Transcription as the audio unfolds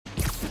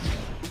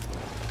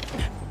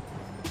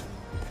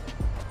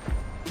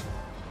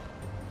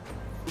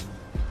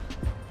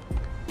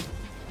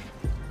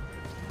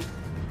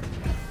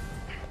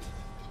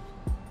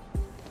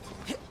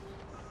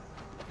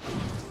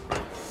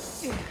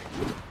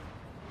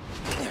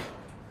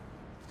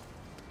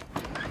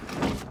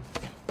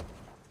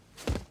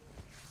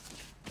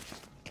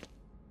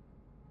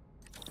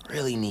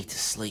really need to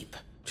sleep.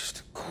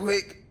 Just a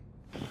quick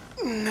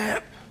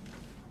nap.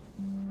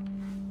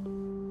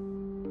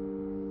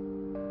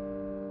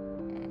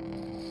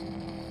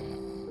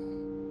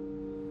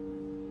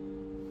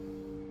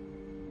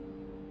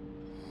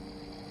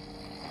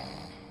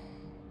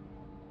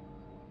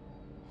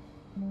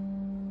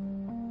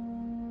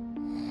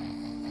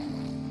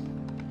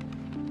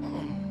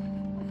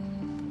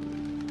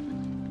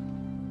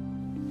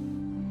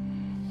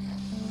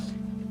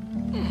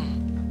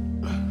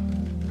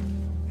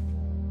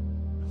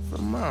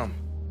 Mom.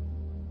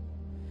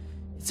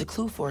 It's a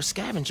clue for a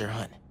scavenger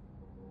hunt.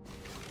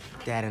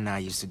 Dad and I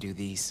used to do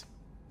these.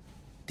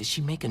 Did she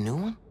make a new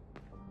one?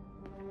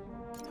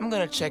 I'm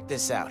gonna check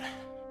this out.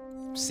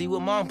 See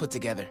what Mom put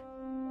together.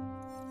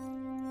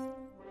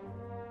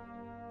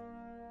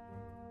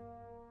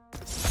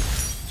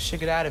 Should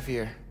get out of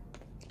here.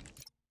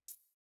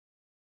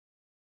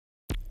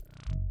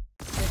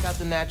 Check out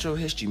the Natural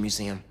History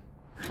Museum.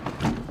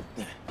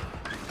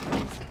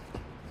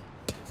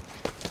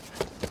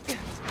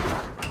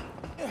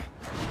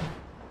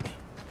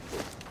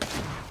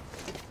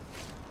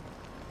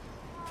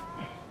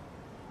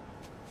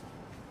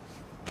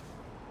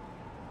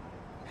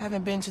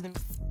 Haven't been to the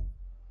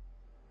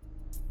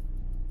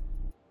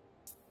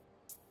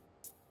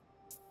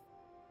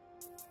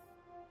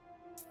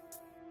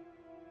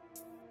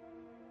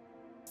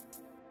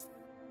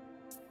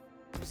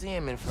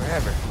museum in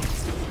forever.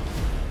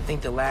 I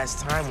think the last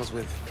time was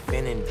with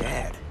Finn and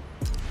Dad.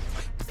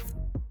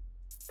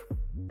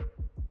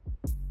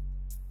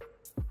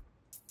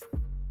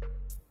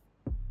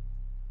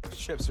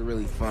 Trips are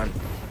really fun.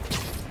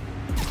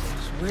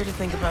 It's weird to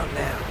think about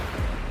now.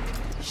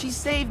 She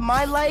saved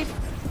my life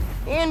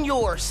and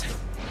yours.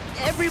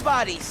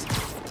 Everybody's.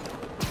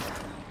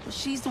 But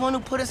she's the one who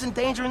put us in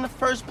danger in the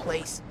first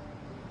place.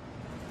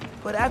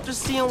 But after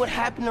seeing what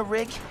happened to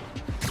Rick,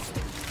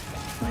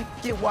 I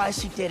get why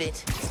she did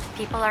it.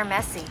 People are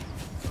messy.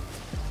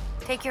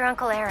 Take your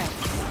Uncle Aaron.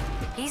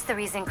 He's the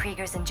reason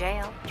Krieger's in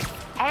jail.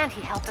 And he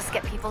helped us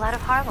get people out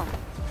of Harlem.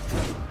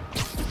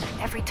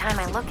 Every time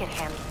I look at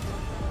him,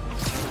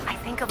 I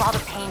think of all the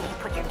pain he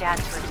put your dad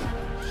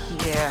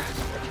through. Yeah.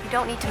 You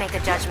don't need to make a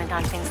judgment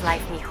on Finn's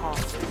life, mijo.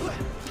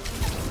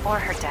 Or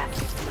her death.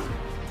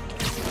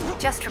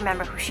 Just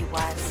remember who she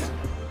was,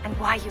 and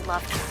why you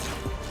loved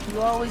her.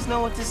 You always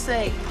know what to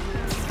say.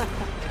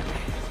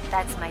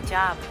 That's my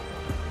job.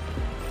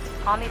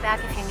 Call me back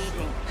if you need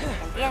me.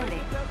 Entiende?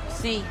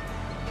 Sí.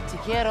 Te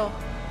quiero.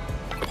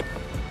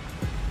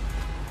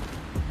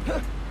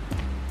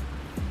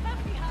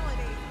 Happy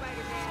holidays,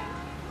 Spider-Man.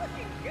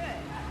 Looking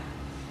good.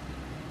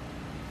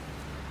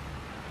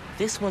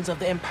 This one's of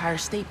the Empire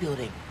State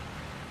Building.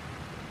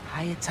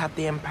 High atop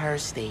the Empire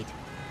State,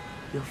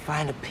 you'll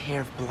find a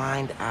pair of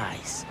blind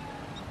eyes.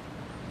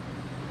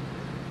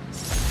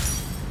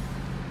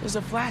 There's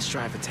a flash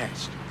drive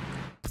attached.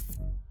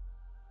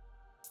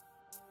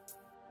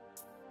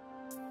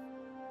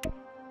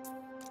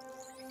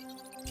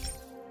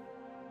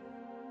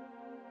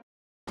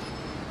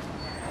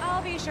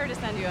 I'll be sure to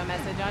send you a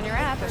message on your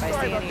app if I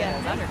see any of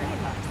those underground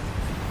pups.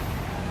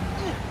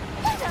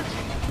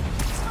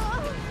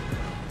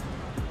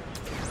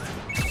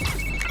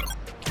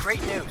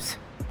 Great news.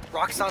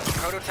 Roxxon's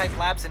prototype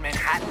labs in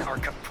Manhattan are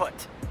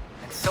kaput.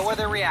 And so are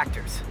their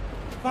reactors.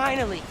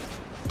 Finally!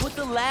 With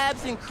the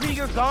labs and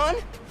Krieger gone,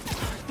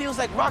 feels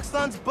like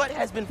Roxxon's butt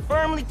has been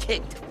firmly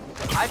kicked.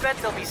 I bet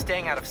they'll be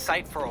staying out of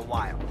sight for a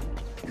while.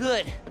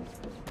 Good.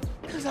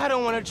 Because I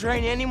don't want to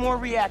drain any more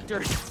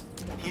reactors.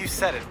 You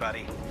said it,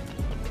 buddy.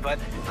 But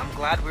I'm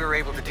glad we were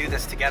able to do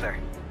this together.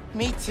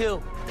 Me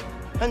too.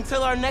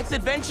 Until our next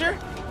adventure?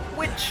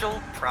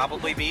 Which'll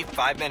probably be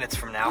 5 minutes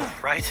from now,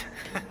 right?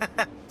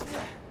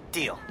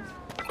 Deal.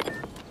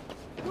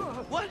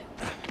 What?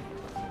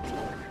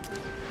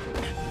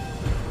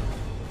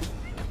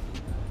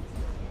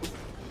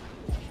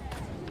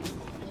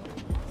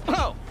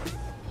 Oh!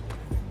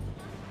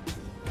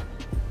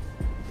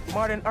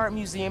 Modern Art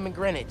Museum in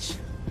Greenwich.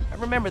 I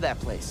remember that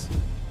place.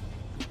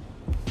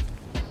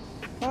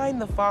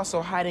 Find the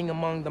fossil hiding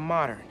among the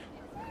modern.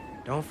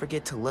 Don't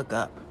forget to look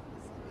up.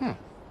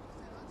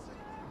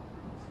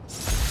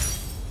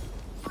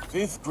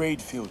 Fifth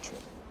grade field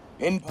trip.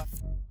 Empire.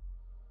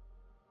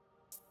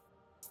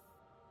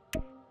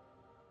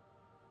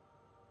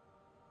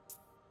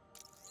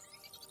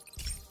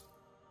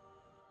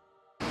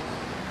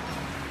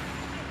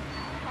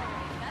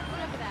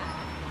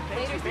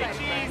 Later,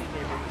 Spider-Man.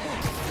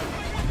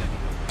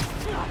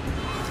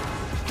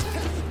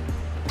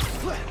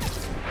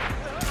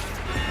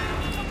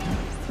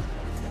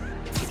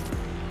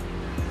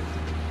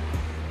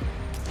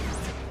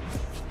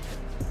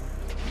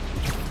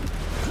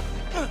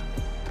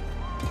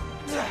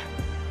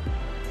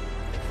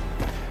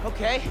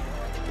 Okay,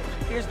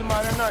 here's the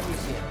Modern Art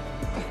Museum.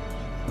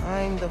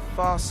 Find the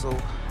fossil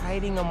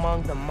hiding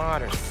among the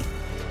modern.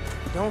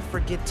 Don't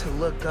forget to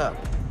look up.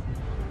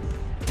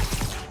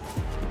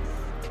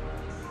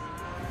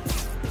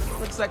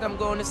 Looks like I'm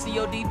going to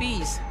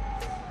CODB's.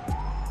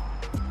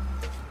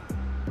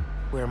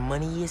 Where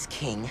money is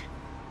king,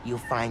 you'll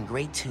find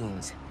great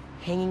tunes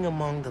hanging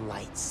among the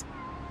lights.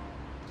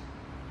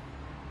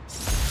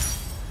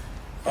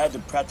 I had to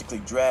practically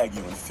drag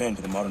you and Finn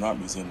to the Modern Art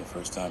Museum the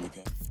first time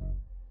again.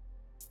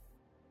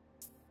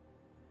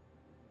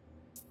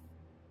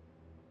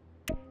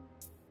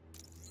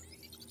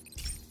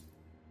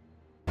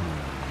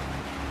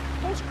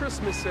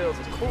 Post-Christmas sales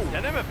is cool.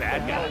 Yeah, them a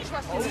bad guy.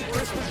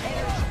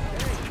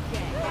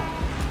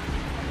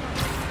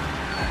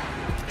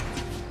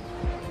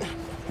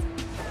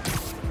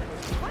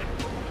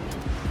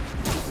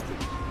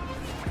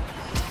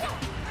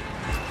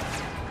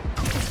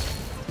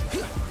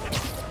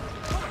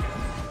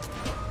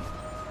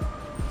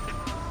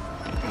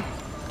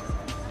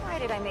 Why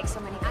did I make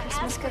so many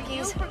Christmas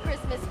cookies? For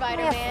Christmas, I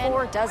Spider-Man. have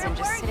 4 dozen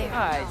just sitting.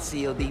 All right,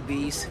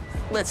 CODBs,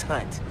 let's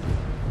hunt.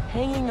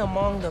 Hanging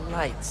among the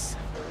lights.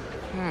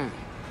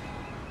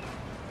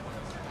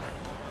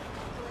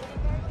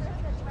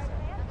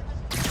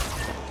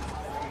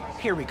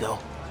 Here we go.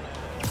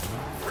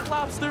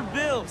 Lobster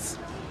Bill's,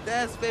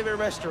 Dad's favorite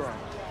restaurant.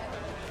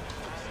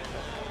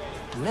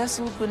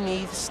 Nestled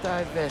beneath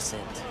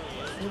Stuyvesant,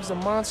 lives a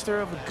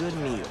monster of a good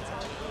meal.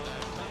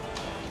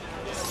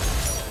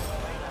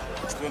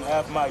 Spent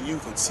half my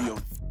youth at CO.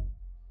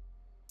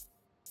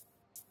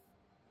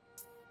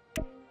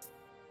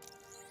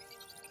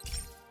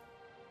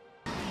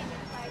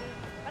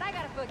 But I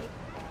got a boogie.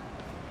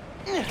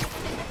 Hey,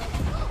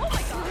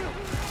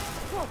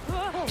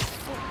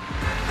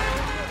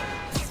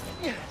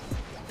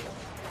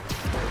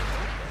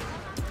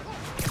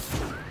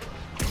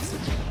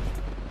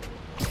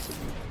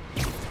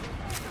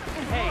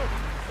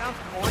 sounds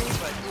corny,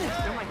 but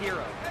you're my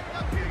hero.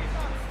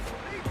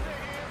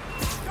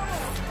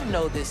 I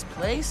know this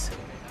place.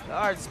 The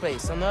art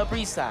space on the Upper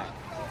East Side.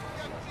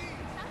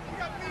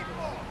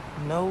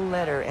 No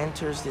letter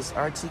enters this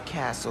artsy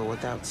castle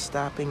without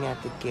stopping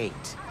at the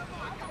gate.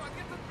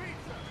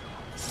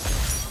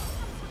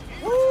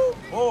 Woo!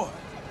 Boy,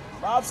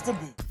 lobster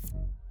bill.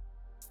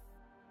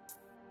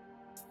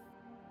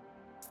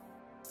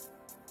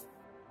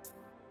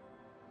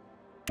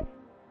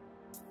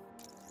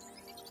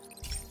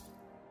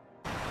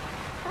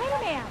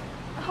 Spider-Man!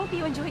 I hope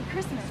you enjoyed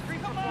Christmas.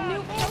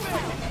 New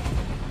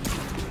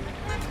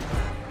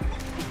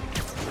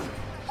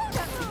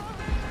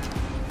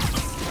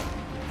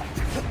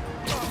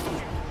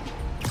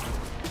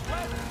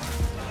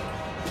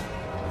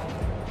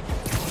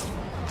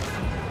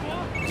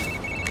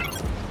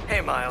Hey,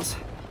 Miles.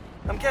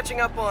 I'm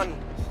catching up on,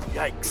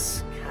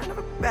 yikes, kind of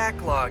a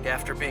backlog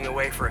after being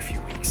away for a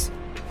few weeks.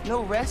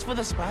 No rest for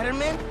the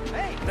Spider-Man?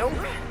 Hey, no.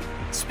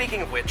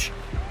 Speaking of which,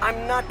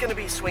 I'm not gonna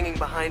be swinging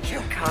behind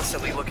you,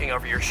 constantly looking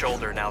over your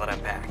shoulder now that I'm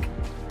back.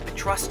 I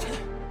trust you.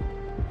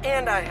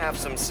 And I have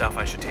some stuff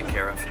I should take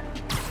care of.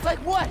 Like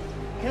what?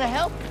 Can I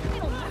help?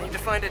 I need to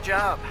find a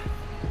job.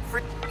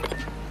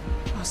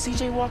 Oh,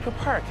 CJ Walker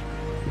Park.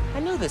 I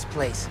knew this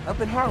place, up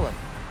in Harlem.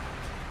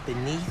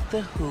 Beneath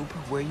the hoop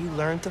where you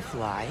learn to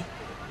fly,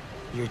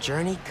 your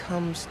journey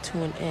comes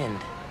to an end.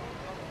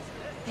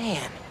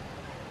 Man,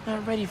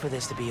 not ready for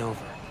this to be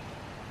over.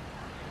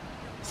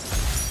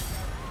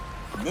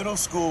 Middle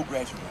school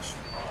graduation.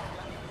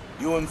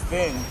 You and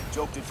Finn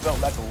joked it felt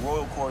like a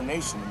royal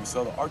coronation when we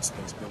saw the art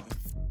space building.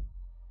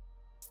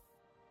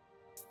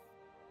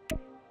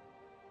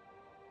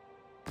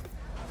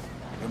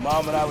 Your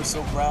mom and I were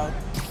so proud.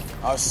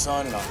 Our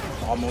son and our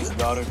almost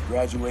daughter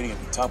graduating at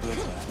the top of their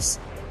class.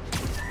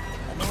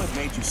 I know it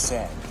made you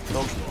sad,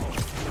 both of you,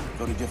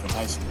 go to different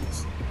high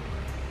schools.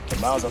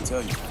 But Miles, I'll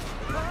tell you,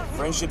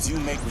 friendships you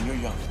make when you're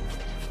young,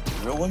 the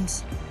real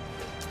ones,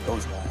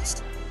 those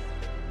last.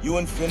 You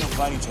and Finn will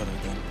find each other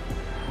again.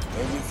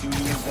 Maybe a few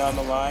years down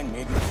the line,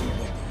 maybe a few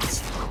decades.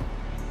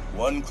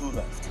 One clue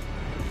left.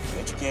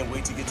 Bet you can't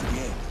wait to get to the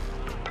end.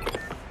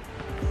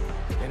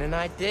 Finn and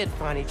I did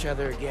find each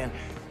other again.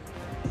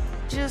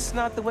 Just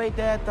not the way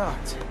Dad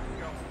thought.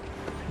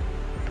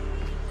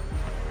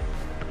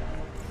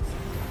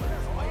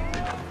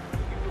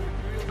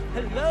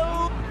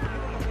 Hello?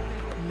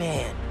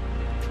 Man,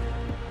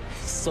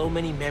 so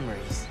many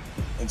memories.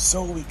 And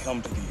so we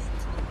come to the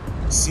end.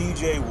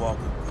 CJ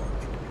Walker Park.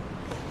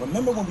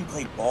 Remember when we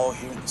played ball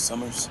here in the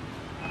summers?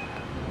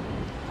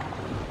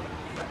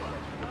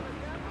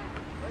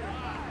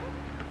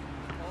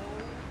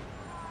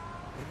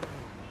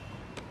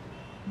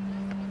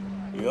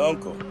 Your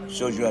uncle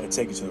showed you how to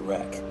take it to the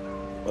rack.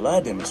 Well,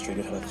 I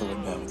demonstrated how to throw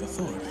it down with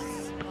authority.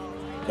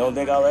 Don't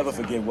think I'll ever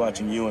forget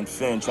watching you and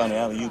Finn trying to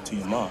alley-oop to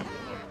your mom.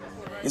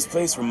 This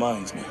place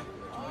reminds me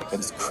that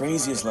as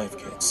crazy as life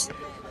gets,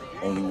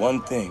 only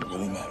one thing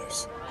really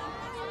matters.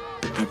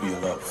 The people you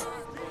love.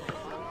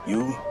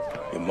 You,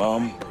 your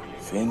mom,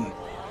 Finn,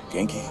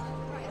 Genki,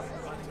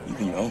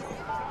 even your uncle.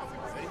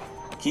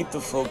 Keep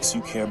the folks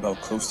you care about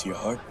close to your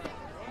heart,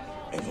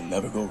 and you'll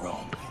never go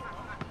wrong.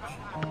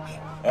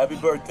 Happy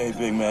birthday,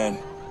 big man.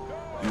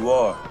 You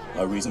are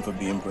my reason for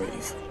being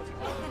brave.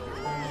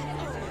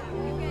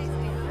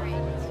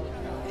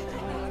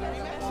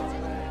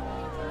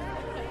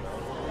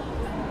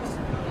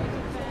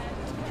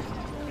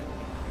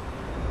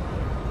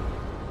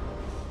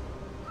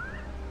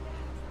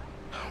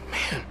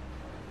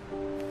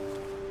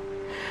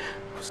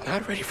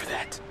 not ready for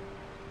that.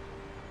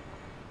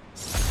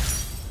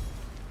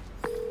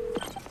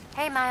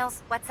 Hey,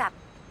 Miles, what's up?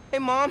 Hey,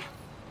 Mom.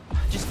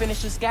 Just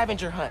finished the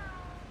scavenger hunt.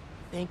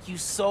 Thank you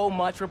so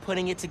much for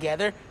putting it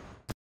together.